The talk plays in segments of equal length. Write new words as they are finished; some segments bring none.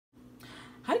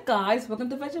Hi guys, welcome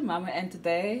to Veggie Mama, and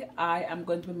today I am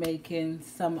going to be making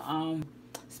some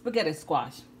spaghetti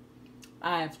squash.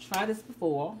 I've tried this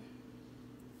before,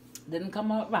 didn't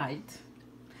come out right.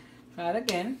 Try it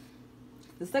again.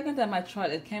 The second time I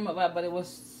tried it came out right, but it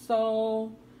wasn't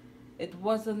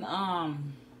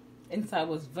inside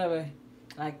was very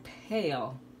like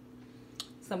pale.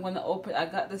 So I'm gonna open. I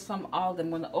got this from Aldi.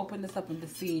 I'm gonna open this up and to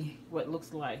see what it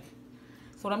looks like.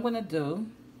 So what I'm gonna do,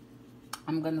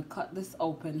 I'm gonna cut this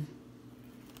open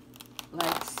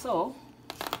like so.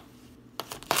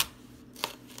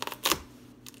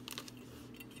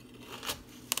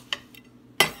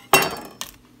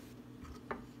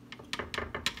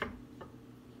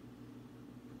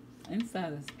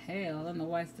 Inside is pale. I don't know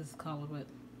why it's this color, but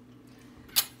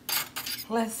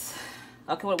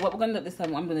okay, what we're gonna do this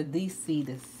time, I'm gonna de-seed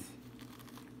this.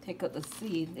 Take out the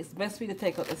seed. It's best for you to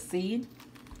take out the seed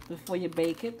before you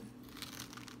bake it.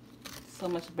 So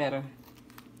much better.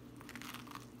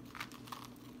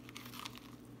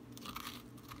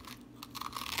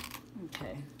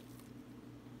 Okay.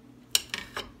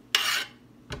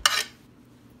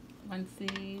 One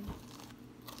seed.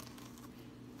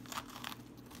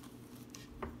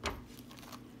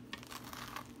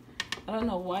 I don't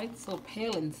know why it's so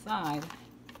pale inside,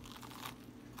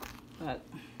 but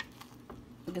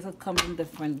I guess it comes in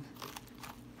different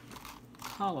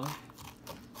color.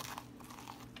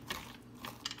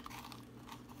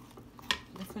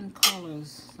 Different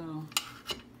colors, so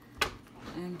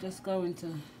I'm just going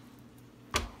to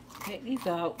take these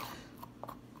out.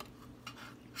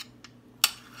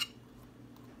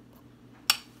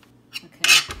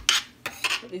 Okay,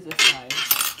 put these aside.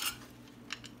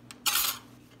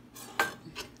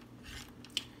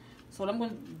 So what I'm going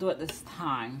to do at this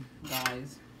time,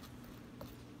 guys,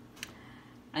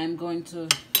 I am going to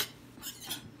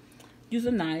use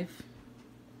a knife,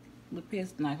 the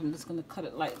paste knife. I'm just going to cut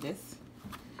it like this.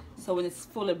 So when it's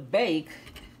fully baked,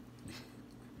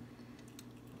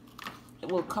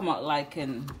 it will come out like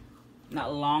in,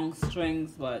 not long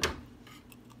strings, but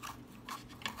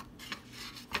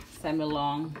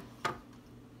semi-long.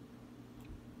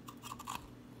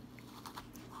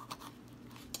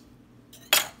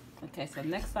 Okay, so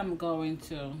next I'm going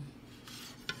to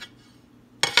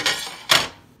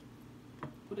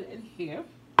put it in here.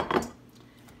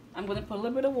 I'm going to put a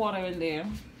little bit of water in there.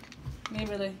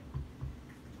 Maybe like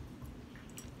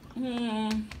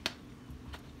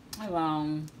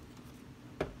around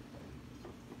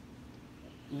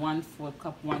 1/4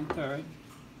 cup, 1/3.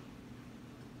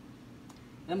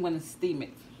 I'm going to steam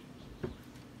it.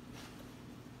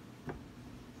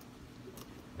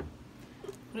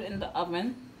 Put it in the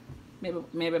oven.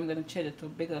 Maybe I'm going to change it to a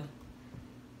bigger.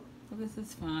 So this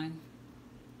is fine.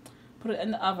 Put it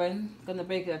in the oven. Going to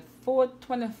bake it at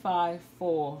 425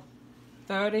 for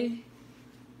 30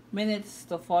 minutes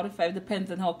to 45.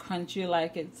 Depends on how crunchy you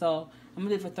like it. So I'm going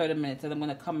to leave it for 30 minutes, and I'm going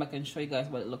to come back and show you guys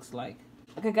what it looks like.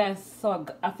 Okay guys, so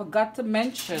I forgot to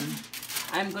mention,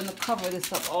 I'm going to cover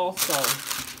this up also,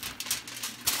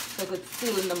 so I could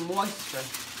seal in the moisture.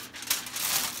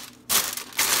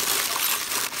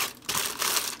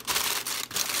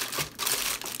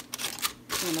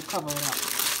 I'm going to cover it up.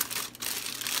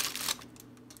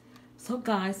 So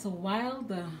guys, so while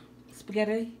the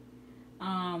spaghetti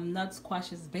nut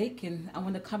squash is baking, I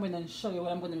want to come in and show you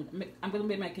what I'm going to make. I'm going to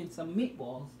be making some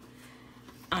meatballs.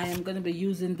 I am going to be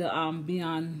using the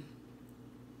Beyond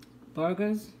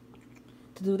Burgers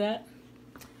to do that.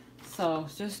 So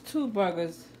it's just 2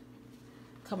 burgers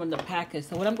come in the package.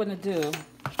 So what I'm going to do,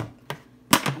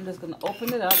 I'm just going to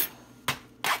open it up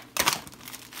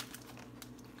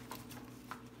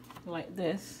like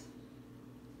this.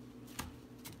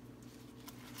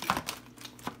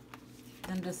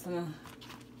 I'm just going to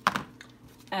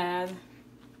add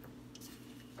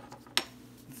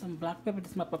some black pepper.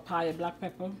 This is my papaya black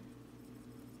pepper.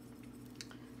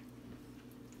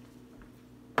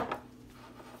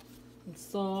 And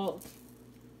salt.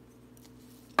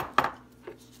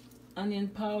 Onion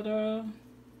powder.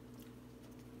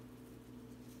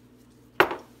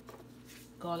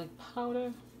 Garlic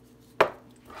powder.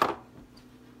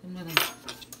 I'm gonna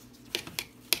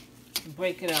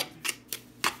break it up.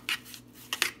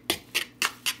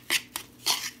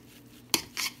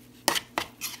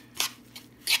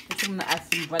 I'm gonna add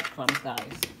some breadcrumbs,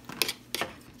 guys.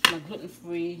 My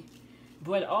gluten-free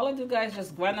bread. All I do, guys,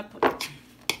 just grind up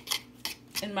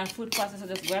in my food processor.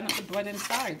 Just grind up the bread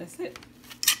inside. That's it.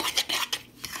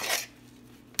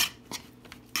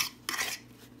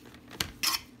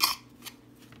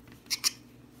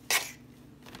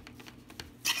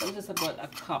 So just about a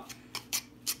cup.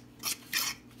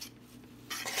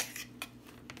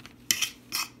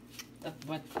 of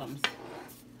breadcrumbs.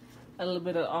 A little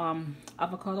bit of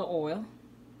avocado oil,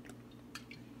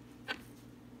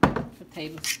 a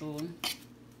tablespoon.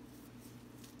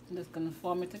 I'm just gonna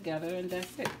form it together, and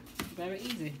that's it. Very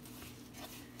easy.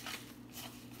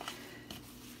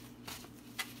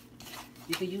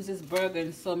 You can use this burger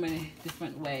in so many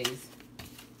different ways.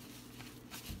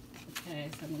 Okay,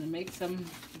 so I'm gonna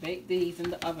bake these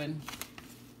in the oven.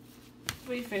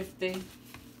 350.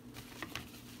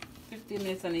 15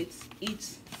 minutes on each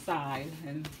side,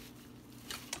 and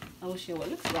I will show what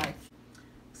it looks like.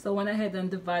 So I went ahead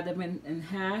and divided them in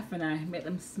half, and I made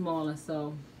them smaller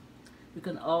so we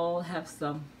can all have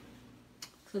some.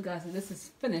 So guys, this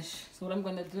is finished. So what I'm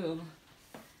gonna do,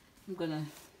 I'm gonna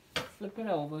flip it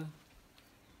over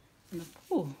and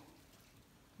on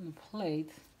the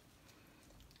plate.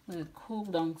 Let it cool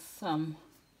down some.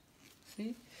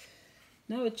 See?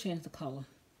 Now it changed the color.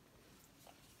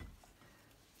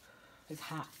 It's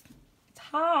hot. It's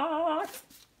hot.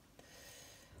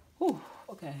 Whew,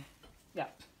 okay. Yeah.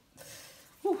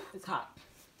 Whew, it's hot.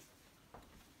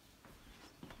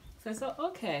 So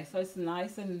okay, so it's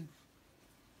nice and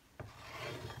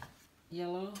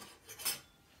yellow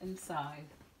inside.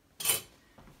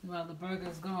 While the burger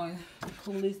is going,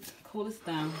 cool this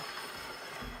down.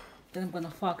 Then I'm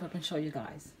gonna fork up and show you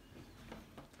guys.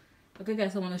 Okay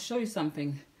guys, I wanna show you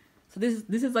something. So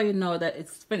this is how you know that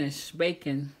it's finished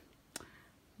baking.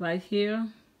 Right here,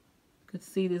 you could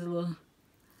see this little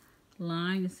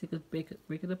line. You see, you could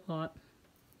break it apart.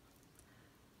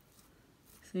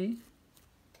 See?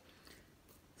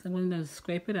 So I'm going to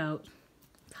scrape it out.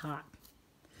 It's hot.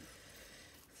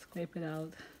 Scrape it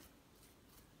out.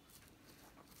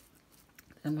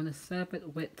 I'm going to serve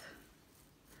it with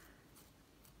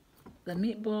the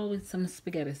meatball with some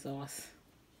spaghetti sauce.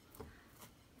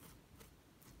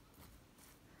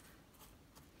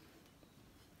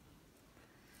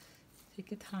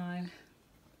 Take your time.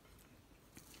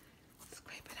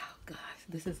 Scrape it out, guys.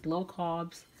 This is low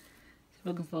carbs. If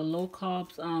you're looking for low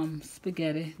carbs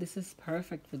spaghetti, this is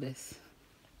perfect for this.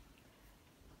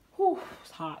 Whew,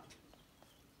 it's hot.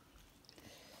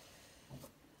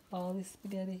 All this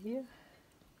spaghetti here.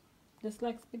 Just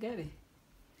like spaghetti.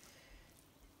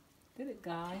 Did it,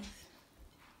 guys.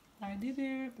 I did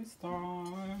it this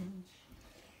time.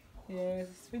 Yes,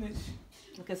 it's finished.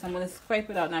 Okay, so I'm going to scrape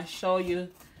it out and I'll show you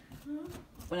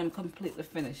when I'm completely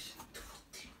finished.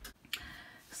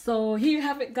 So here you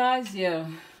have it, guys. Yeah,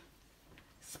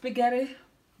 spaghetti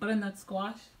butternut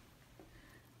squash.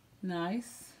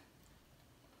 Nice,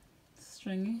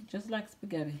 stringy, just like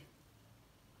spaghetti.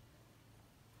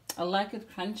 I like it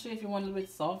crunchy. If you want a little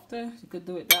bit softer, you could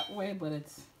do it that way, but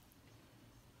it's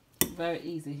very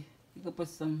easy. You could put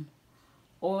some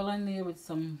oil in there with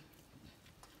some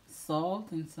salt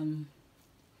and some,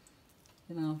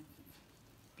 you know,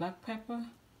 black pepper,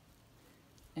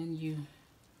 and you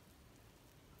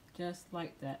just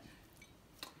like that.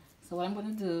 So what I'm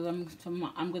gonna do,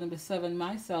 I'm gonna be serving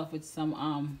myself with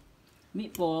some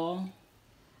meatball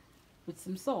with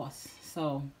some sauce.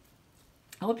 So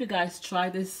I hope you guys try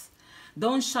this.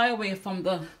 Don't shy away from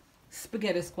the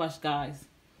spaghetti squash, guys.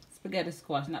 Spaghetti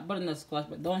squash, not butternut squash,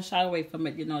 but don't shy away from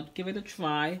it. You know, give it a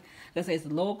try. Let's say it's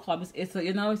low carb. It's a,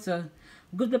 you know, it's a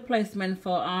good replacement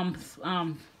for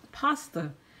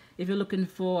pasta if you're looking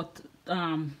for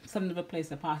something to replace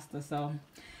the pasta. So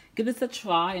give this a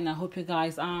try, and I hope you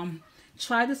guys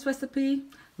try this recipe.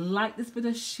 Like this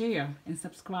video, share, and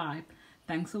subscribe.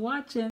 Thanks for watching.